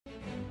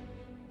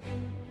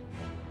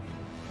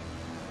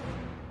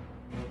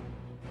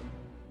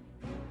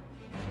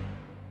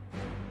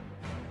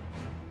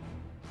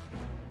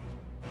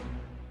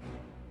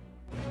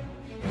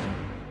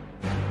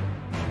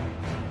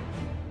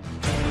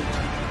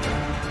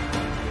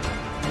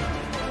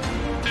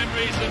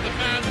memories of the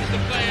fans, the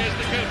players,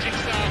 the coaching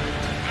staff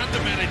and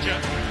the manager.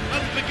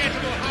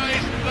 Unforgettable highs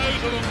and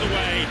lows along the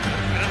way,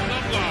 and at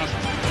long last,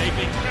 they've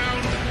been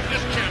crowned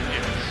as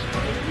champions.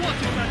 What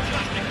a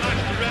fantastic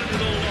match to round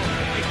it all off.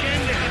 Again,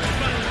 they had to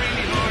battle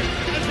really hard,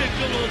 as they've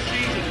done all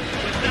season,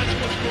 but that's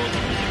what's brought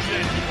them to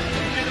success.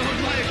 You know, in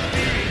my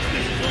experience,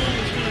 this is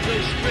always one of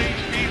those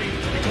strange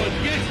feelings, because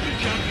yes, the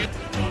champion.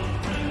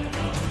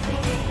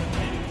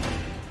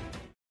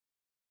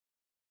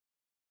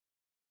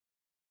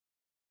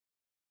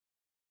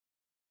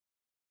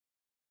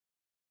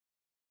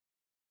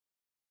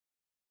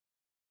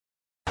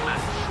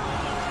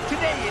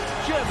 Today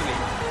it's Germany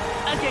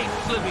against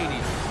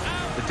Slovenia.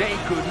 The day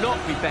could not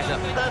be better.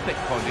 Perfect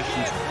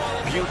conditions,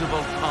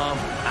 beautiful, calm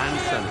and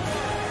sunny.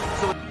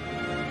 So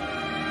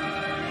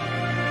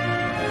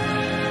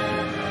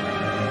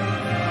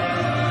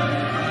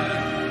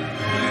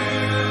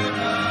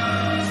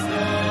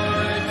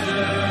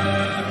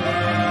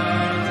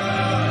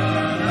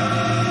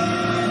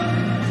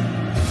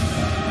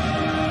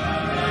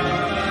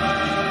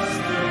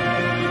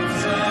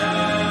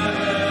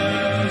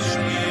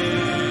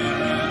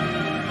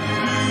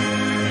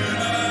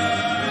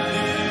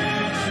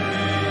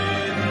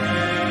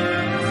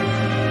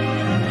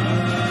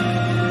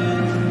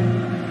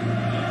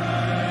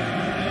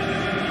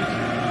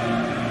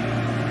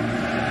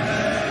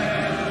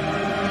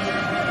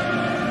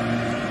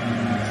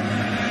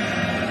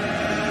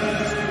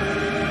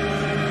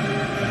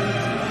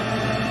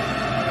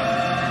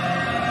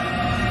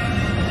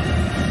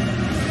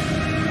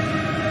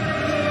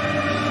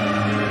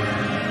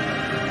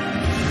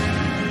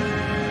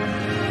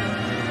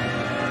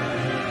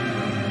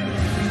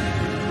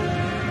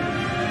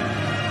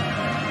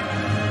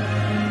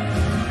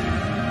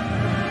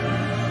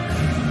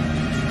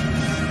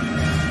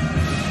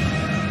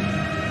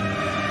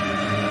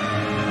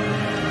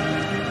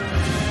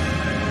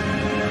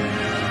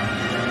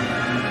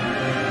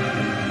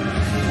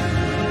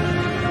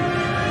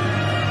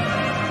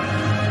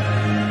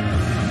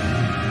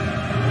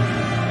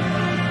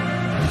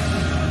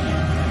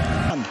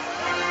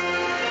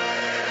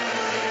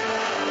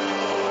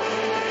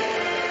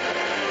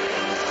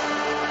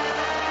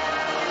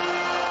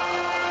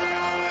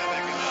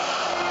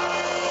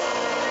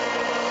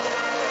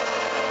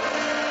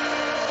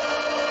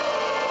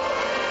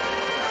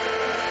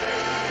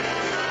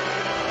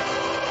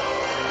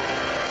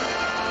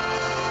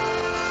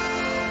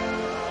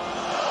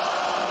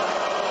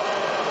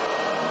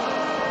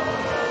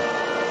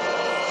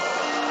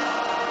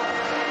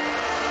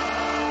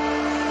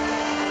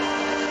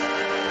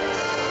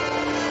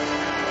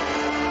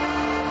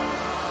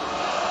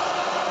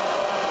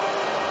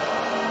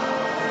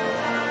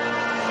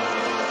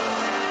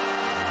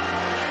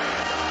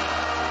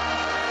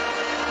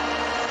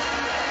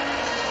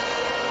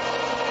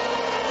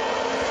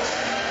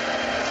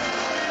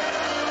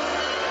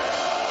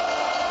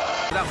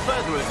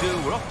without further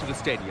ado, we're off to the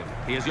stadium.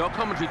 Here's your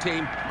commentary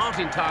team,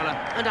 Martin Tyler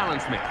and Alan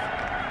Smith.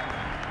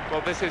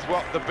 Well, this is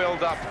what the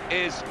build-up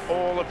is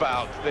all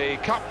about. The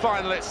cup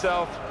final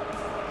itself,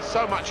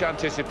 so much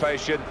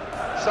anticipation,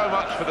 so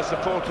much for the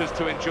supporters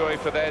to enjoy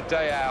for their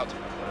day out.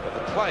 But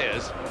the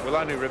players will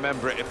only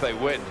remember it if they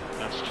win.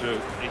 That's true.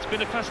 It's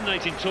been a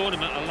fascinating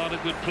tournament, a lot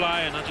of good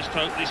play, and I just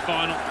hope this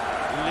final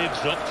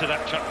lives up to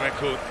that track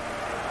record.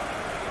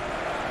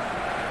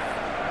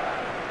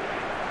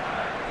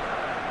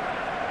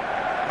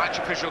 Match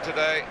official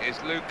today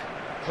is Luke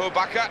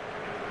Hobacker.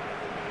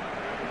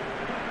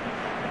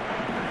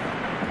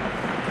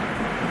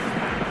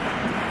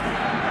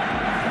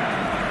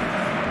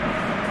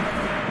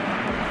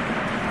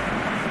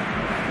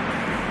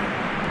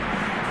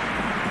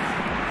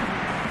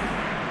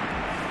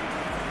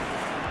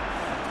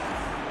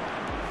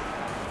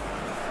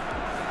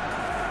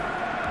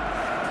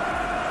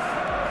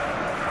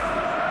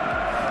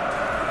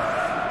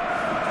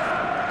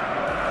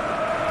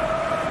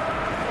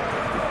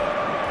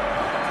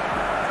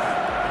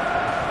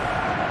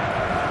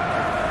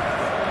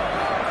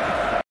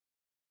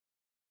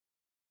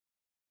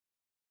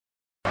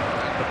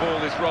 The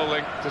ball is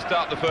rolling to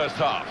start the first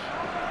half.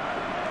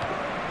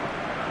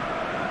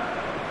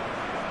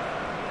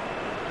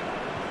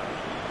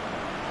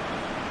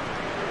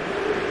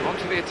 On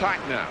to the attack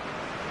now.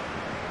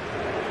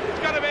 It's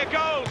got to be a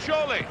goal,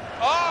 surely.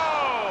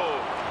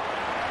 Oh!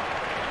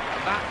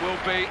 That will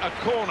be a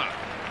corner.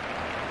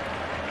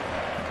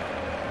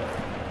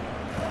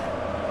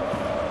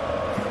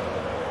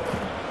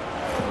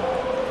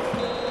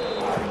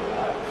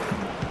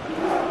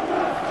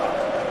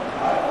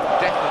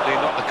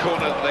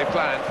 Corner that they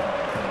planned.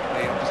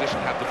 The opposition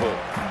had the ball.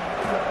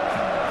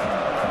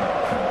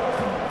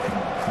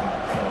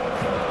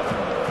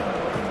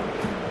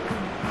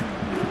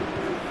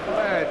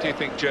 Where do you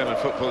think German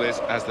football is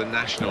as the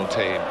national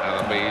team?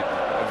 Alan,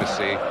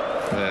 obviously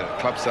the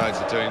club sides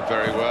are doing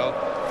very well.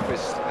 It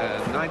was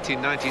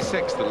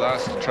 1996, the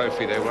last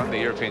trophy they won, the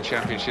European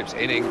Championships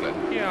in England.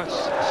 Yeah,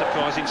 it's a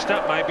surprising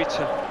stat maybe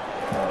to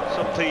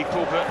some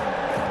people, but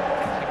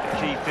I think the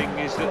key thing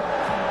is that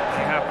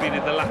they have been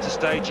in the latter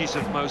stages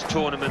of most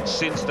tournaments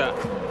since that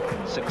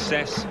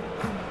success.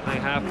 They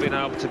have been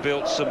able to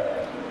build some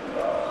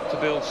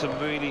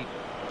really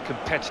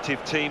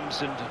competitive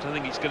teams, and I don't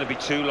think it's going to be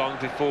too long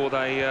before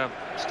they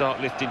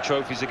start lifting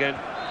trophies again.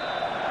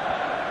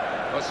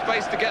 Well,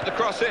 space to get the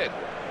cross in.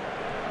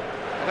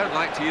 I don't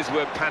like to use the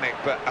word panic,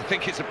 but I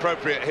think it's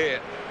appropriate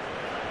here.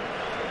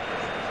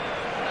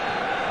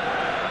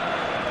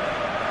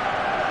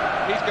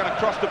 He's going to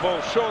cross the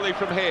ball surely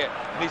from here,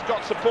 and he's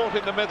got support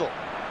in the middle.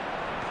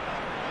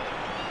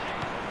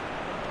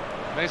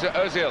 Mesut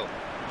Ozil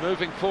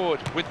moving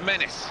forward with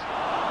menace.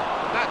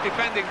 That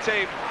defending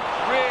team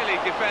really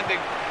defending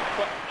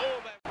for all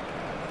their...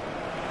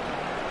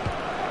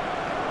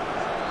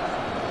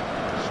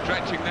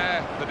 Stretching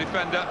there, the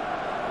defender.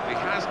 He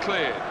has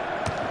cleared.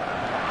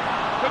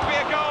 Could be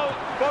a goal.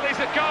 Volley's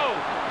a goal.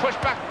 Push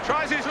back,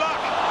 tries his luck.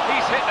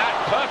 He's hit that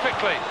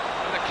perfectly,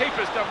 and the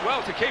keeper's done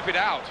well to keep it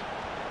out.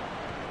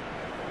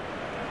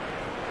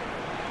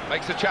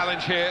 Makes a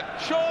challenge here,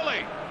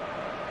 surely.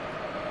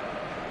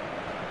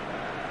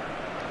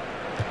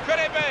 Could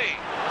it be?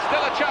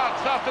 Still a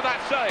chance after that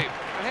save.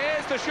 And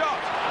here's the shot.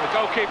 The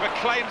goalkeeper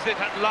claims it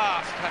at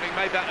last, having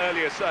made that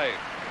earlier save.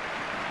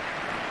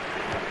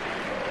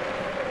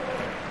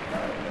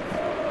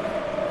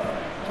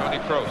 Toni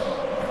Kroos.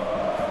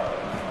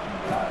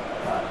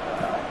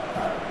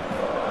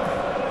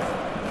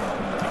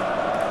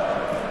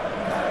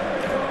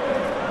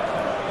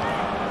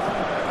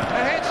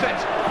 And hits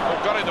it.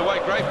 Oh, got in the way,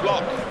 great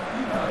block.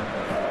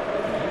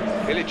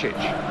 Ilicic.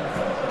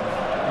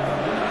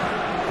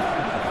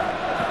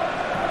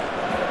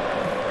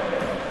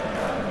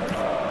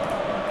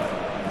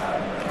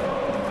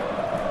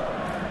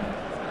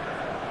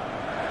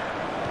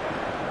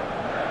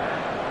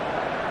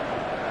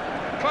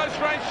 Close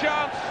range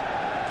chance.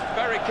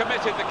 Very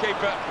committed, the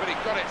keeper, but he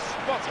got it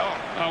spot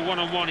on.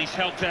 One-on-one, he's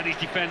helped out his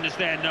defenders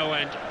there, no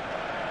end.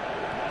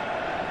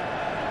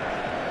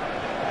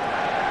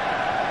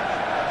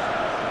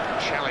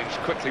 Challenged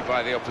quickly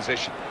by the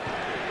opposition.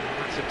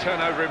 That's a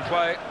turnover in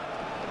play.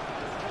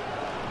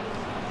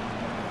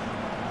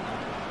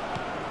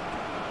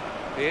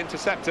 The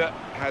interceptor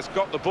has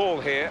got the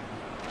ball here.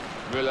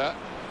 Müller.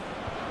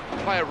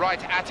 Player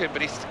right at him,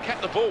 but he's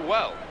kept the ball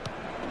well.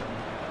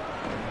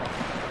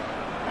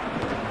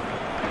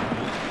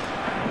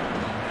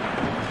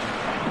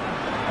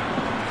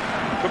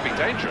 Could be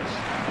dangerous.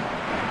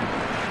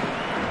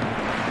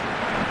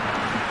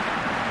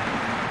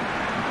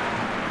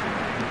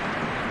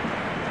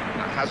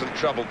 That hasn't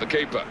troubled the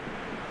keeper.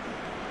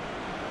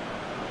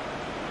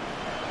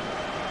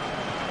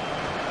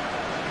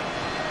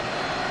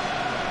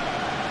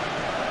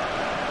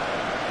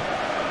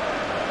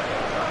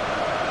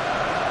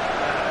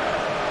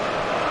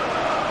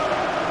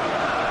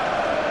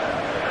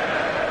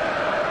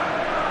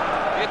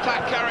 The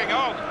attack carrying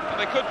on, and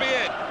they could be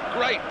in.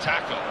 Great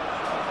tackle.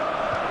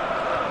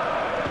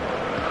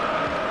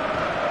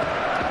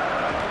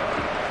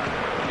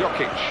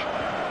 Jokic.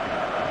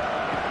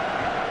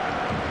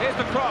 Here's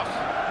the cross.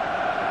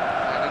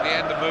 And in the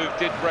end, the move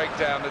did break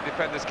down. The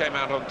defenders came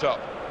out on top.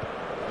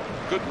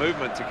 Good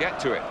movement to get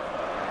to it.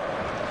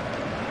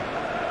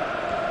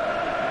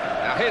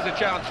 Now here's a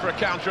chance for a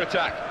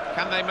counter-attack.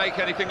 Can they make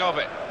anything of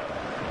it?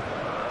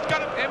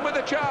 Got it in with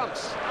a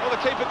chance. Well, the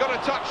keeper got a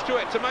touch to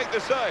it to make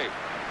the save.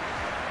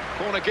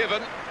 Corner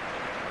given.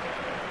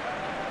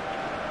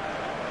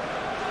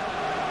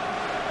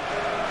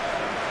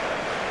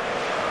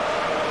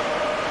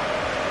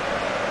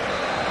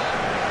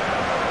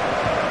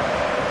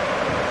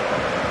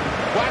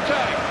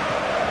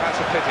 That's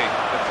a pity.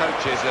 The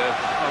coaches,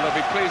 well, they'll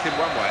be pleased in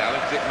one way,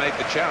 Alan, because it made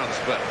the chance,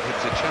 but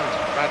it's a chance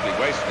badly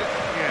wasted.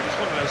 Yeah, it's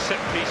one of those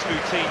set-piece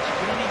routines. You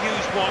can only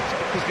use once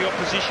because the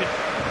opposition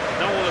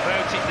know all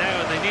about it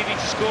now, and they needed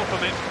to score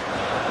from it.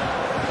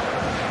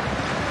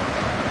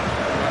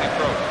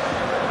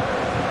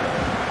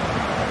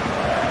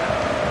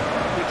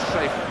 Good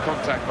safe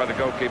contact by the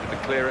goalkeeper to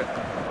clear it.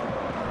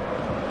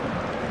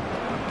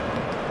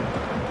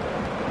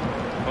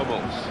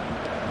 Hummels.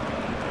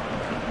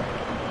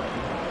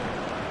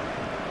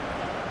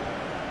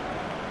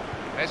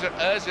 Mesut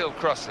Ozil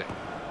crossing.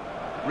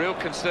 Real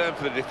concern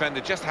for the defender,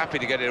 just happy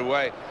to get it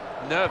away.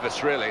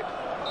 Nervous, really.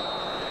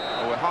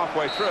 Well, we're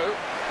halfway through,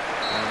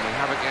 and we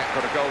haven't yet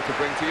got a goal to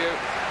bring to you.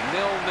 0-0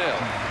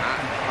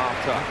 at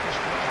half-time.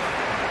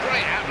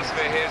 Great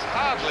atmosphere here. It's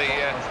hardly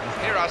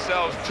hear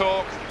ourselves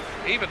talk,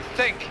 even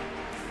think.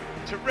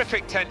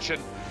 Terrific tension.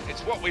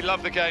 It's what we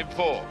love the game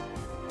for.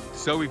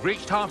 So we've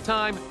reached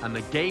half-time, and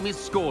the game is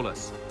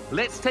scoreless.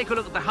 Let's take a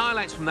look at the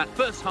highlights from that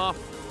first half,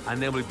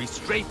 and then we'll be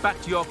straight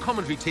back to your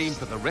commentary team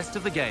for the rest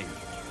of the game.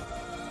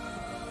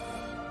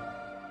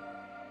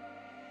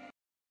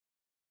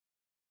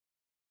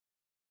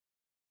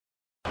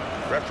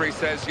 Referee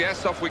says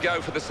yes, off we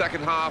go for the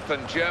second half,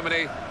 and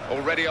Germany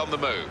already on the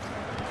move.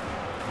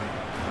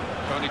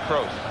 Toni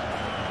Kroos.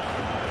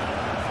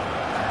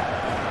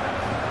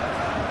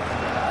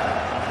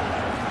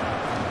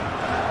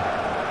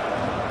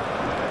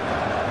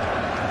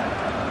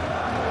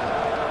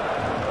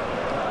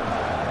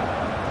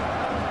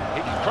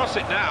 Cross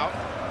it now.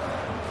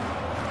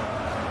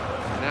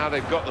 Now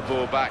they've got the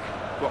ball back.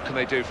 What can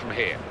they do from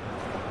here?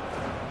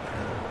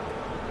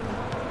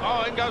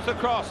 Oh, in goes the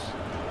cross.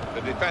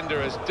 The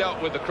defender has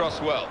dealt with the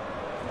cross well.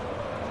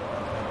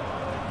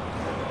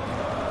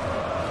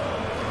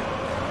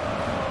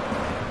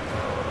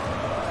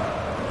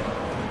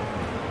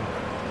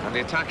 And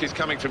the attack is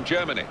coming from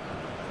Germany.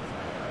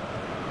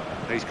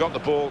 He's got the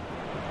ball.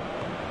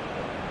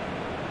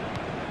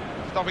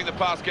 Stopping the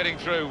pass getting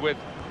through with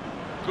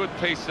good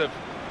piece of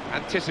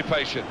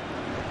anticipation.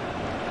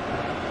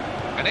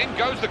 And in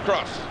goes the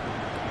cross.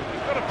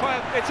 He's got to play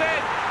it. It's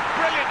in.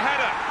 Brilliant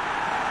header.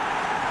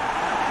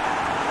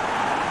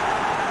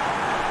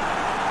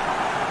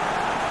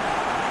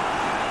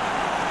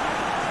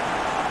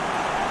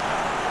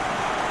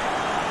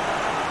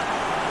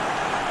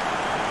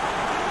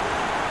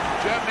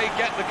 Germany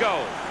get the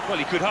goal. Well,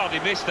 he could hardly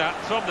miss that.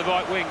 From the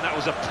right wing, that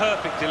was a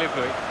perfect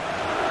delivery.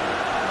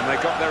 And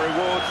they got their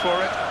reward for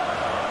it.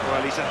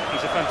 Well, he's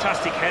a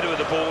fantastic header of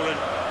the ball, and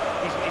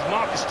his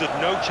marker stood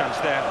no chance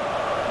there.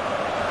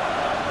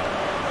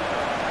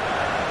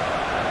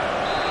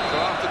 So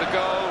after the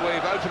goal,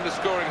 we've opened the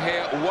scoring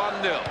here,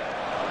 1-0.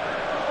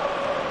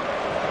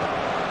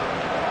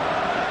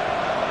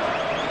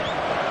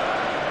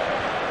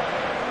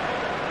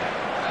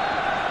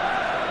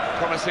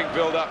 Promising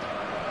build-up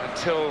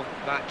until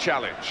that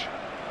challenge.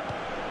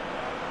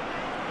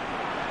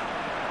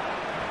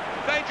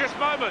 Dangerous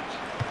moment.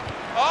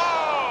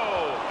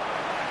 Oh!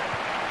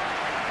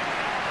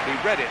 He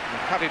read it and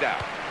cut it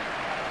out.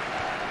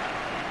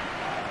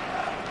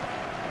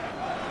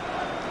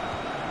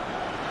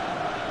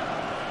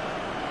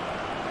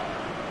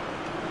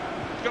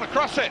 He's going to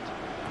cross it.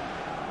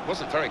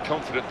 Wasn't very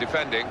confident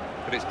defending,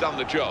 but it's done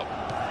the job.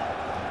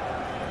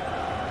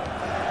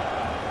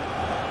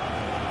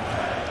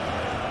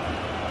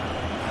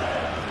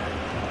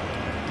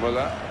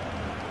 Muller.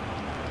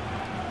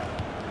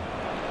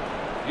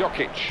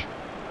 Jokic.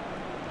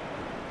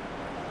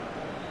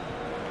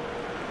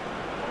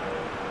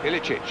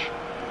 Ilicic.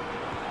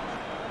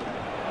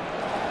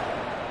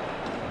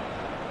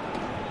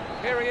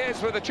 Here he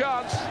is with a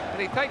chance,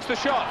 and he takes the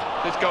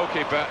shot, this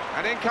goalkeeper,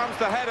 and in comes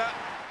the header.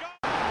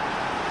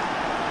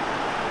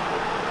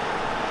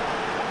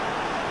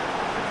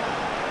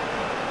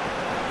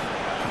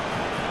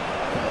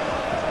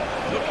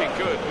 Looking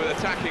good with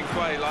attacking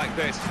play like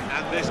this,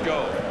 and this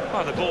goal.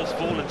 Oh, the ball's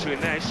fallen to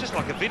him there. It's just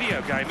like a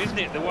video game, isn't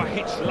it? The way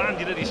it's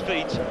landed at his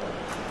feet.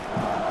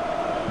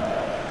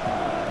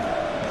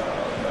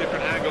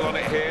 Different angle on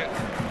it here.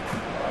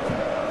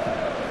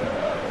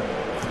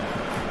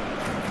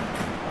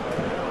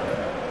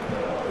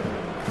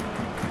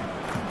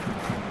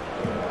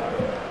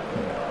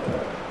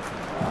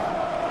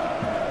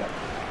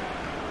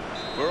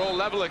 We're all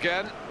level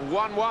again.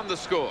 1-1 the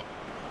score.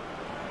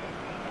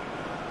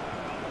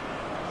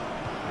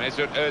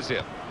 Mesut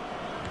Özil.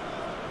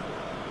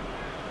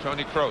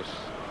 Toni Kroos.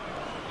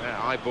 They're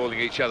eyeballing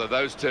each other,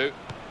 those two.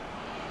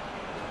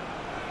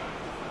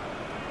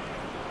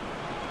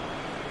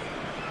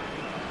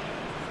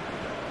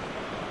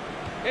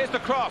 Here's the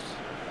cross.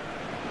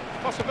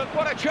 Possible.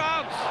 What a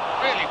chance!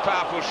 Really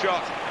powerful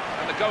shot,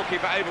 and the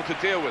goalkeeper able to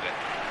deal with it.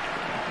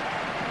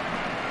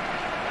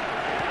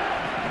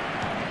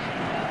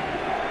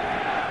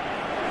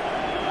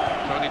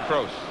 Toni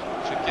Kroos.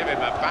 Should give him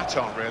a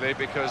baton, really,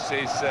 because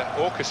he's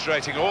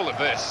orchestrating all of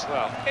this.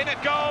 Well, in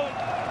at goal.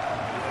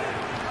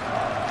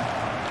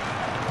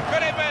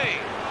 Could it be?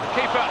 The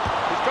keeper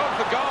has gone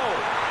for goal.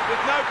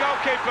 With no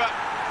goalkeeper,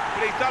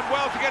 but he's done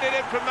well to get it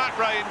in from that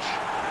range.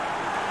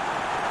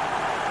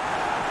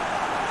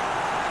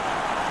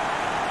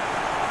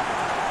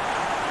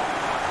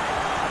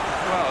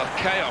 Well,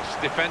 chaos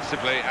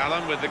defensively,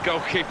 Alan, with the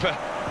goalkeeper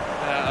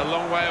a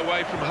long way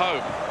away from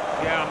home.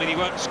 Yeah, I mean, he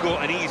won't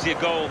score an easier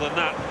goal than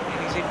that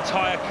in his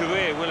entire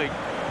career, will he?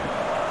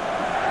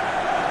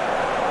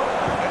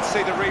 Let's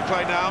see the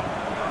replay now.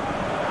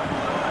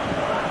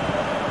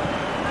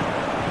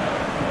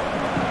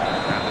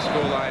 And the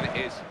scoreline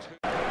is 2.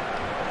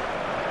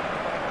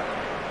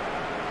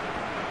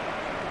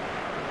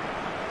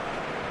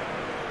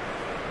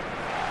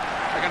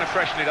 They're going to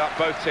freshen it up,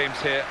 both teams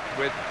here,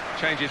 with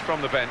changes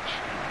from the bench.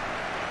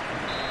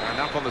 And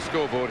up on the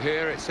scoreboard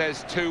here, it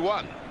says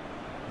 2-1.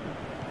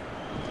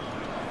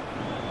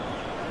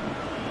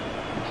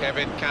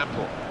 Kevin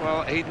Campbell.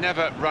 Well, he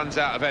never runs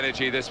out of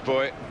energy, this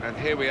boy, and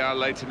here we are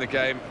late in the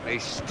game.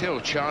 He's still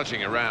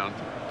charging around.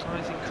 Oh,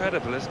 he's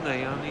incredible, isn't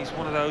he? And he's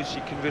one of those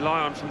you can rely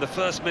on from the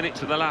first minute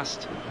to the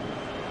last.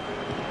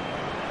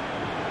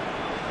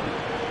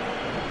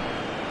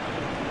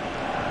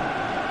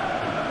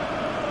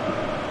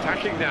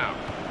 Attacking now.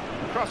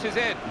 Cross is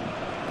in.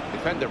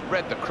 Defender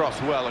read the cross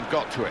well and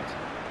got to it.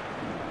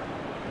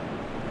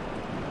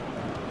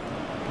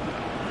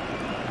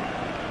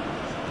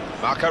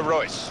 Marco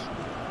Reus.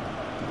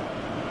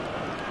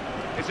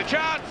 It's a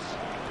chance!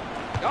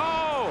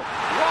 Oh,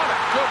 what a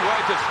good way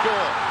to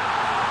score!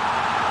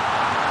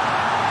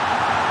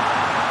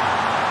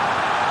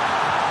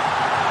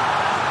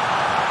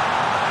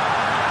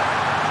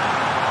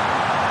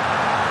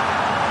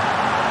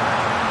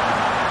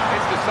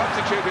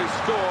 substitute who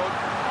scored.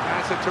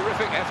 That's a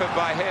terrific effort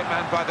by him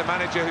and by the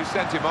manager who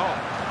sent him on.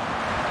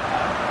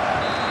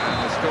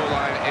 And the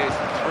scoreline is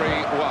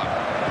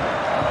 3-1.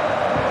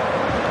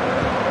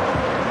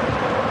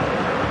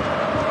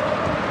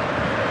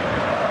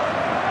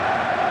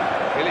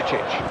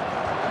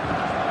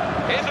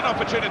 Here's an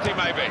opportunity,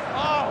 maybe.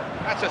 Oh,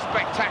 that's a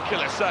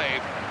spectacular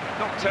save.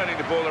 Not turning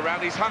the ball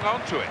around, he's hung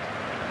on to it.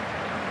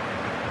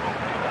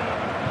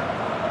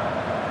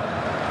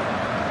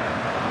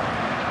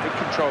 Good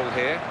control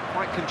here.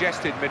 Quite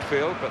congested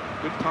midfield, but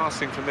good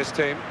passing from this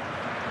team.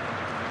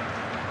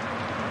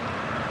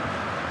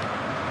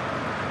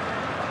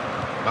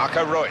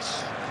 Marco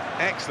Reus.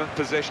 Excellent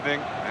positioning,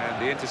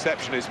 and the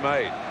interception is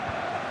made.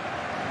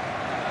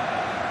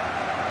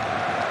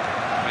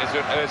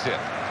 Özil.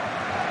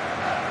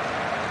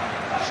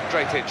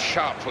 Straight in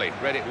sharply,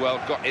 read it well,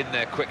 got in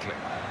there quickly.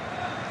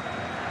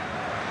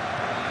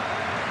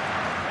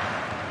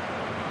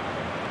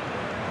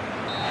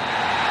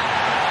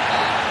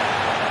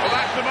 Well,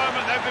 that's the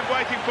moment they've been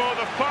waiting for,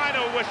 the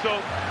final whistle,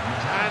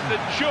 and the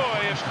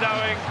joy of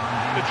knowing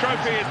the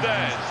trophy is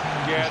theirs.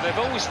 Yeah, they've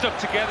always stuck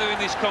together in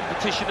this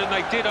competition, and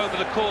they did over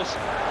the course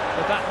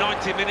of that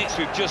 90 minutes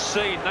we've just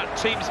seen. That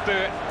team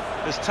spirit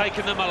has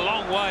taken them a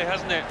long way,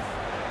 hasn't it?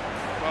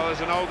 Well,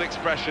 there's an old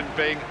expression,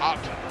 being up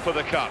for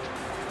the cup.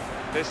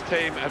 This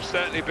team have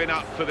certainly been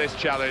up for this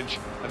challenge,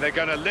 and they're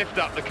going to lift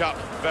up the cup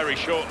very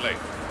shortly.